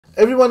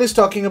Everyone is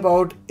talking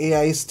about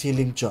AI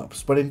stealing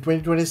jobs, but in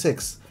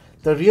 2026,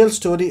 the real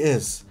story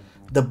is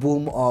the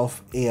boom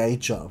of AI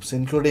jobs,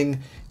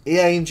 including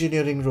AI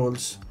engineering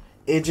roles,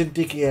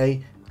 agentic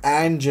AI,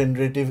 and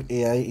generative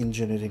AI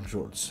engineering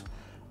roles.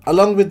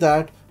 Along with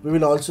that, we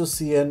will also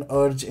see an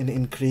urge in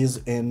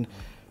increase in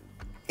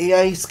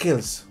AI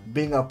skills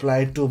being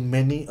applied to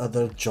many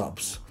other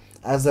jobs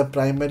as a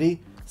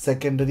primary,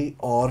 secondary,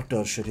 or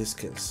tertiary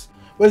skills.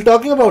 Well,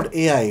 talking about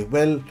AI,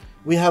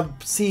 we have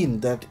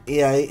seen that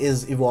AI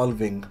is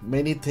evolving.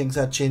 Many things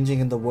are changing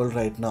in the world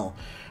right now.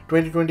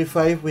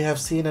 2025, we have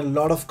seen a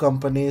lot of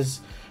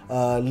companies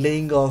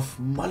laying off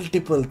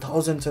multiple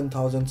thousands and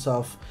thousands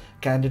of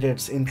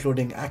candidates,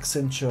 including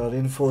Accenture,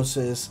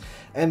 Infosys,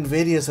 and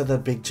various other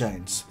big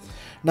giants.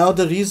 Now,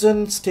 the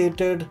reason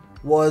stated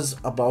was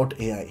about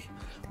AI.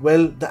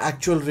 Well, the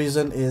actual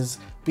reason is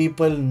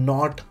people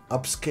not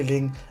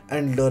upskilling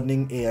and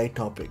learning AI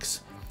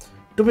topics.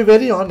 To be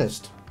very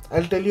honest,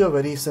 I'll tell you a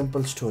very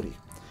simple story.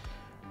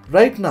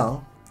 Right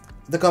now,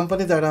 the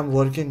company that I'm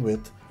working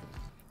with,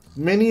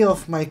 many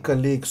of my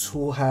colleagues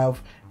who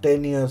have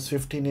 10 years,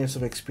 15 years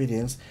of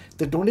experience,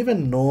 they don't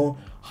even know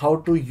how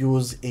to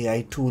use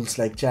AI tools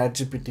like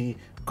ChatGPT,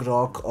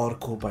 Grok, or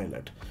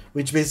Copilot,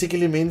 which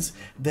basically means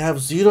they have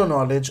zero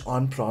knowledge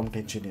on prompt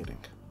engineering.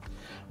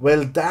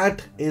 Well,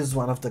 that is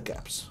one of the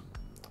gaps.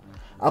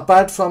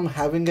 Apart from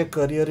having a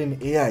career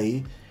in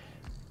AI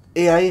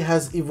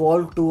has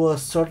evolved to a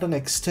certain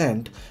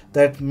extent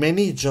that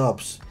many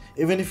jobs,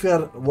 even if you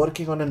are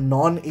working on a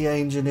non-AI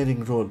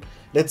engineering role,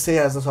 let's say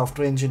as a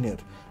software engineer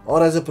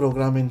or as a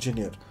program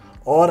engineer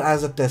or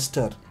as a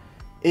tester,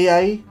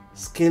 AI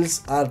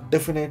skills are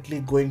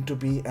definitely going to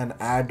be an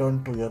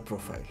add-on to your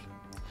profile.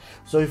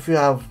 So if you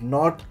have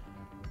not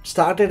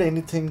started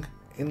anything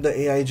in the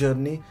AI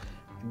journey,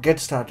 get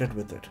started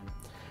with it.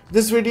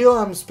 This video,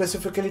 I'm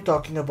specifically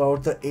talking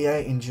about the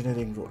AI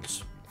engineering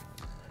roles.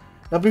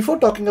 Now, before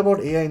talking about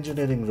AI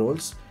engineering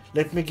roles,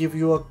 let me give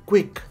you a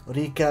quick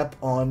recap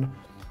on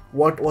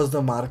what was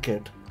the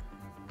market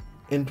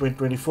in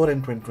 2024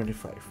 and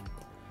 2025.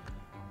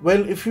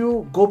 Well, if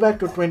you go back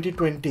to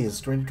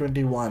 2020s,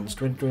 2021s,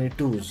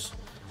 2022s,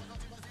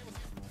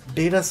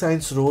 data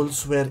science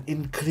roles were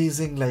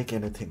increasing like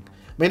anything.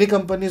 Many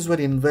companies were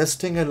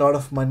investing a lot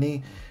of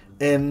money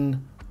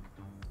in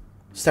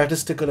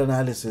statistical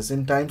analysis,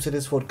 in time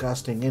series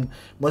forecasting, in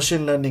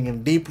machine learning,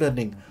 in deep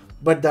learning,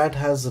 but that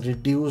has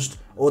reduced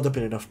over the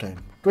period of time.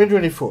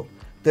 2024,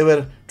 they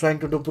were trying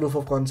to do proof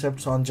of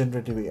concepts on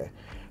generative AI.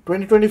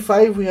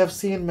 2025, we have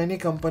seen many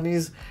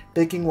companies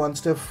taking one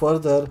step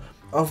further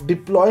of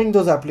deploying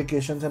those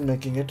applications and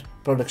making it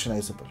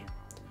productionizable.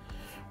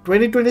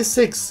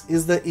 2026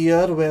 is the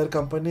year where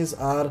companies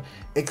are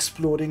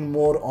exploring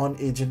more on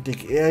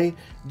agentic AI,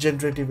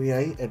 generative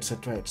AI,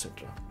 etc.,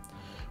 etc.,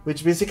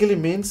 which basically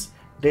means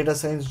data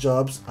science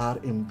jobs are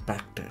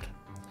impacted.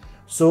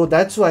 So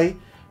that's why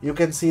you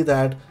can see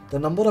that the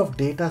number of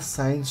data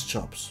science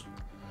jobs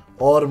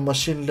or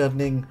machine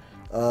learning,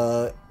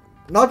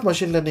 not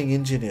machine learning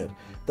engineer,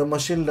 the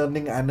machine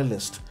learning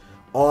analyst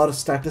or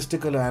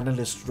statistical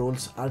analyst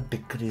roles are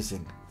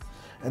decreasing.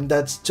 And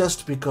that's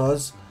just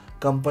because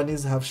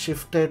companies have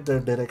shifted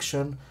their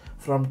direction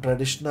from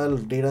traditional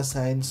data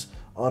science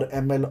or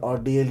ML or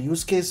DL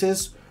use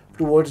cases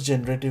towards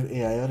generative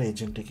AI or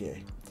agentic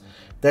AI.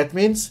 That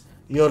means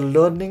your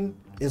learning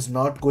is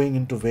not going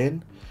into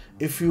vain.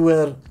 If you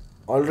were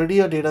already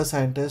a data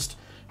scientist,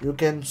 you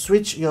can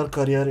switch your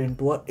career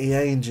into an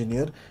AI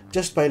engineer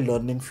just by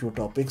learning few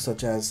topics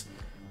such as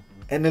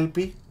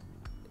NLP,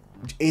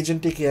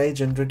 agentic AI,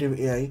 generative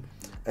AI,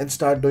 and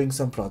start doing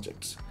some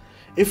projects.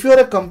 If you are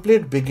a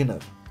complete beginner,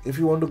 if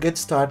you want to get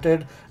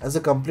started as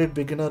a complete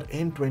beginner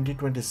in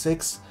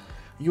 2026,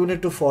 you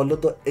need to follow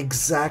the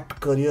exact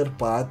career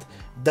path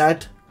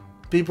that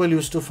people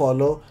used to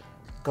follow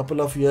a couple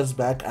of years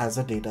back as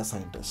a data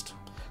scientist.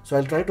 So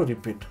I'll try to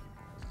repeat.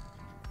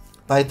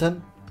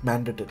 Python,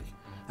 mandatory.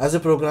 As a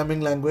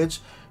programming language,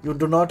 you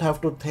do not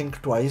have to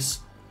think twice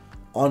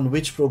on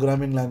which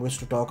programming language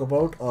to talk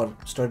about or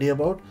study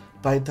about.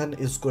 Python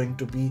is going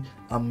to be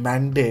a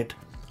mandate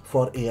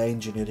for AI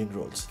engineering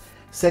roles.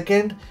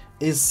 Second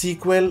is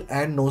SQL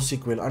and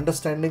NoSQL.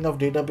 Understanding of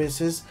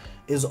databases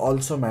is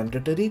also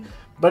mandatory.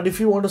 But if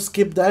you want to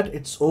skip that,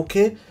 it's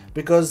okay,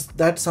 because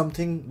that's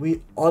something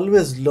we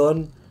always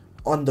learn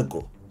on the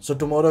go. So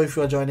tomorrow, if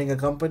you are joining a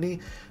company,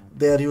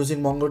 they are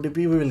using MongoDB,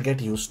 we will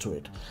get used to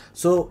it.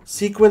 So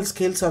SQL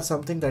skills are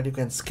something that you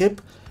can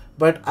skip,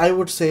 but I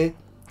would say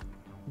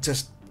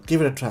just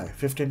give it a try,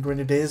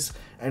 15-20 days,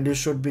 and you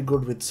should be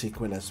good with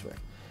SQL as well.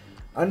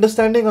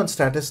 Understanding on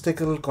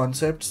statistical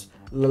concepts,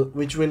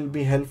 which will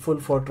be helpful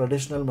for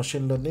traditional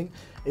machine learning,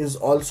 is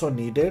also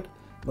needed.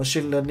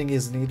 Machine learning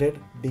is needed,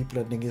 deep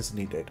learning is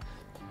needed.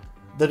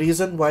 The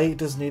reason why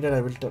it is needed, I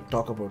will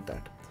talk about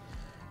that.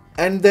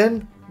 And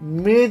then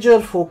major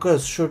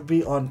focus should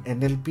be on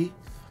NLP,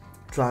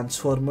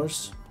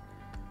 transformers,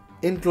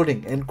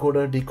 including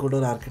encoder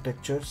decoder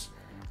architectures,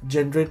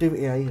 generative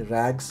AI,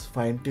 RAGs,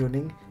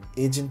 fine-tuning,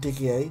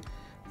 agentic AI,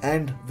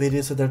 and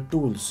various other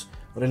tools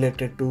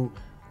related to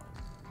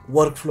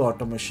workflow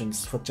automations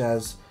such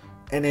as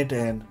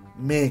N8N,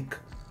 Make,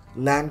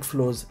 Lang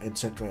flows,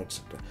 etc.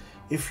 etc.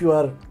 If you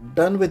are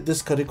done with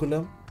this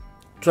curriculum,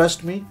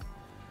 trust me,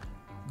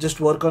 just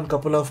work on a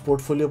couple of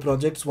portfolio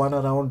projects, one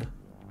around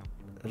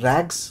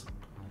RAGs,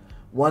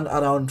 one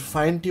around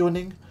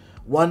fine-tuning,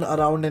 one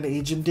around an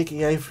agentic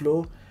AI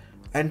flow,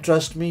 and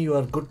trust me, you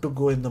are good to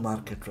go in the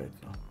market right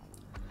now.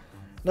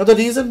 Now, the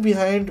reason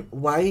behind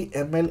why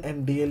ML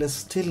and DL is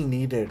still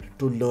needed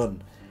to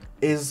learn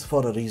is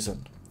for a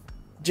reason.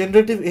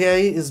 Generative AI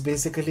is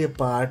basically a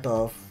part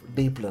of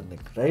deep learning,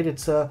 right?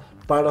 It's a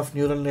part of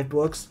neural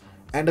networks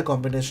and a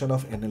combination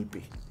of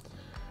NLP.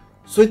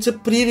 So it's a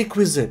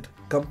prerequisite.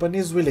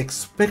 Companies will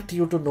expect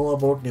you to know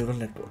about neural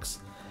networks.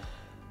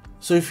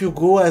 So if you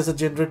go as a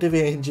generative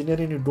AI engineer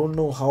and you don't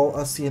know how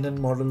a CNN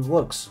model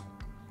works,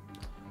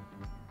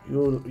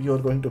 you're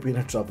going to be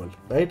in trouble,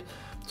 right?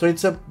 So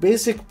it's a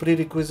basic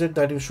prerequisite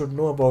that you should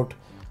know about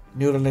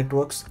neural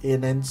networks,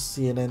 ANNs,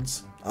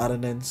 CNNs,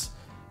 RNNs,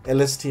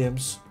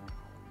 LSTMs.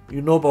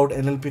 You know about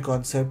NLP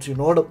concepts, you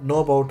know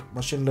about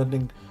machine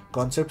learning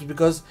concepts,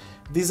 because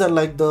these are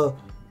like the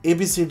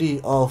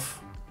ABCD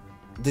of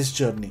this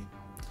journey.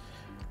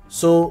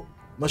 So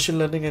machine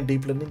learning and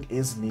deep learning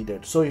is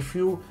needed. So if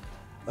you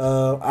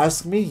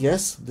ask me,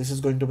 yes, this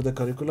is going to be the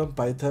curriculum: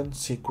 Python,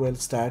 SQL,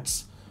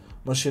 stats,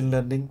 machine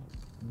learning,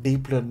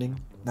 deep learning,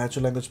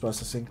 natural language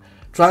processing,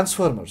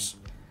 transformers,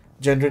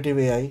 generative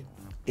AI,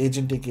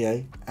 agentic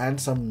AI,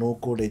 and some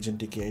no-code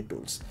agentic AI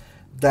tools.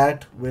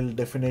 That will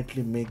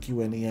definitely make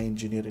you an AI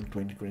engineer in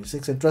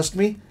 2026. And trust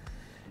me,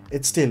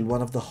 it's still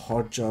one of the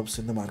hot jobs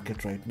in the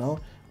market right now.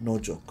 No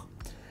joke.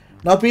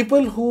 Now,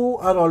 people who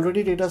are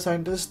already data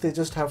scientists, they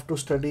just have to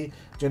study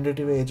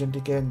generative AI,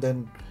 agentic AI, and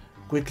then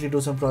quickly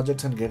do some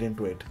projects and get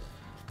into it.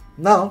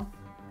 Now,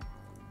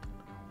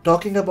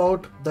 talking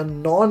about the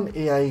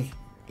non-AI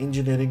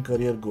engineering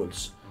career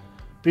goals,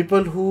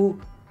 people who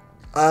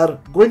are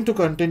going to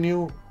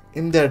continue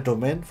in their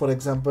domain, for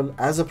example,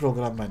 as a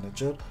program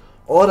manager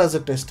or as a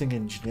testing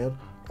engineer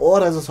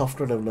or as a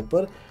software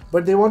developer,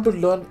 but they want to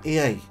learn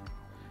AI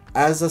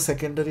as a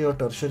secondary or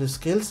tertiary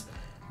skills,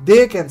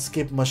 they can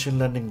skip machine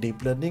learning,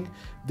 deep learning,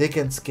 they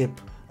can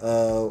skip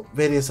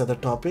various other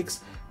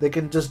topics. They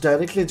can just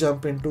directly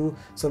jump into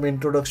some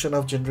introduction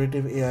of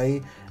generative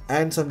AI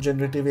and some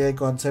generative AI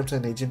concepts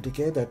and agentic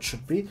AI. That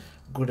should be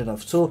good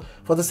enough. So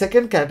for the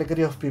second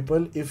category of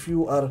people, if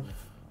you are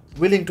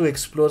willing to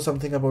explore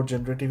something about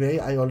generative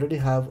AI, I already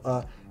have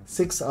a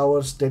 6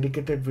 hours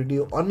dedicated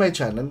video on my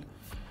channel.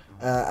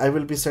 I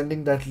will be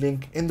sending that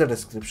link in the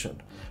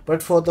description.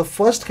 But for the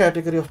first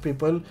category of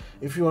people,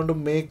 if you want to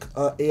make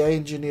a AI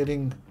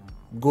engineering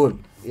goal,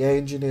 AI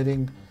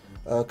engineering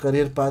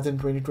career path in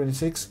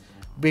 2026,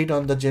 be it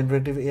on the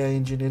generative AI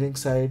engineering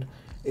side,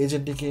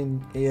 agentic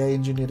AI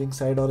engineering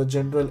side, or a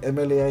general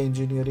ML AI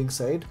engineering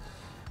side,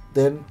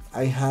 then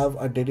I have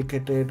a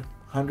dedicated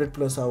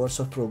 100+ hours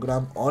of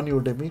program on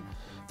Udemy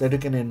that you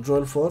can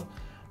enroll for,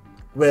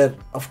 where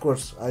of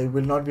course I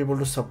will not be able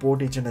to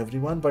support each and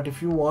everyone, but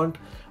if you want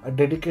a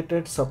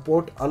dedicated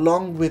support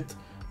along with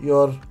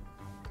your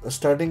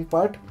studying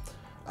part,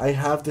 I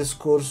have this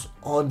course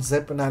on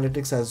𝐏𝐸𝐸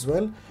Analytics as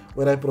well,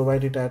 where I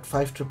provide it at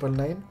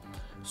 5,999.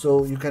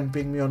 So you can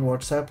ping me on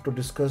WhatsApp to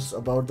discuss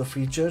about the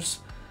features,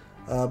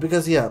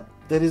 because yeah,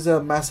 there is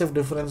a massive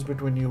difference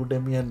between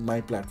Udemy and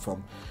my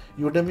platform.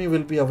 Udemy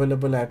will be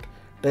available at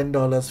 $10,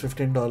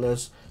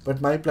 $15,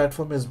 but my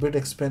platform is a bit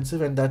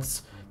expensive, and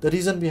that's the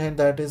reason behind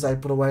that is I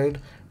provide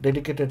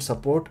dedicated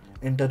support,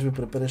 interview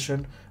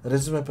preparation,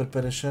 resume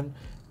preparation,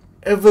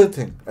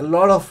 everything, a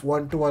lot of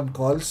one-to-one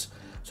calls.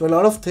 So a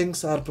lot of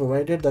things are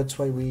provided. That's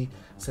why we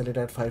sell it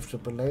at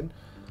 5,999.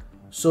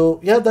 So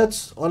yeah,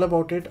 that's all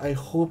about it. I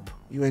hope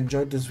you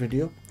enjoyed this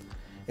video.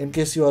 In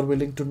case you are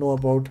willing to know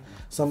about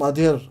some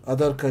other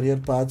career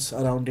paths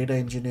around data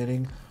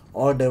engineering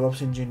or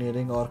DevOps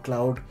engineering or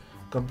cloud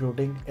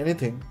computing,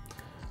 anything,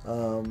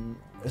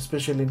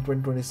 especially in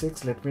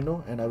 2026, let me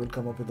know and I will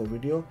come up with a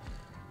video.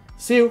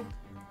 See you.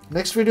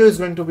 Next video is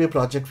going to be a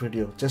project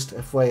video, just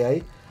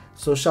FYI.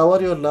 So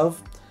shower your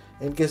love.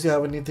 In case you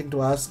have anything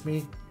to ask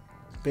me,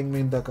 ping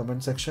me in the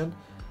comment section,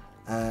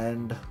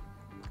 and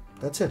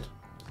that's it.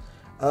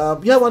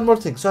 Yeah, one more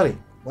thing.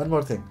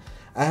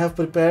 I have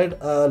prepared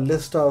a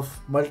list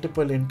of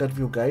multiple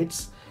interview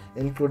guides,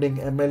 including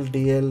ML,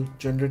 DL,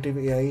 generative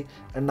AI,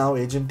 and now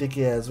agentic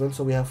AI as well.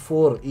 So we have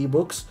 4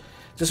 ebooks.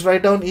 Just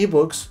write down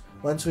ebooks.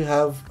 Once we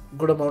have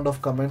good amount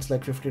of comments,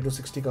 like 50 to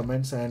 60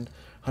 comments and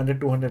 100 to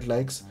 200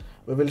 likes,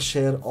 we will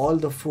share all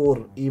the 4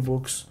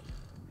 ebooks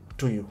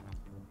to you.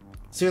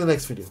 See you in the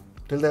next video.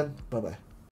 Till then, bye bye.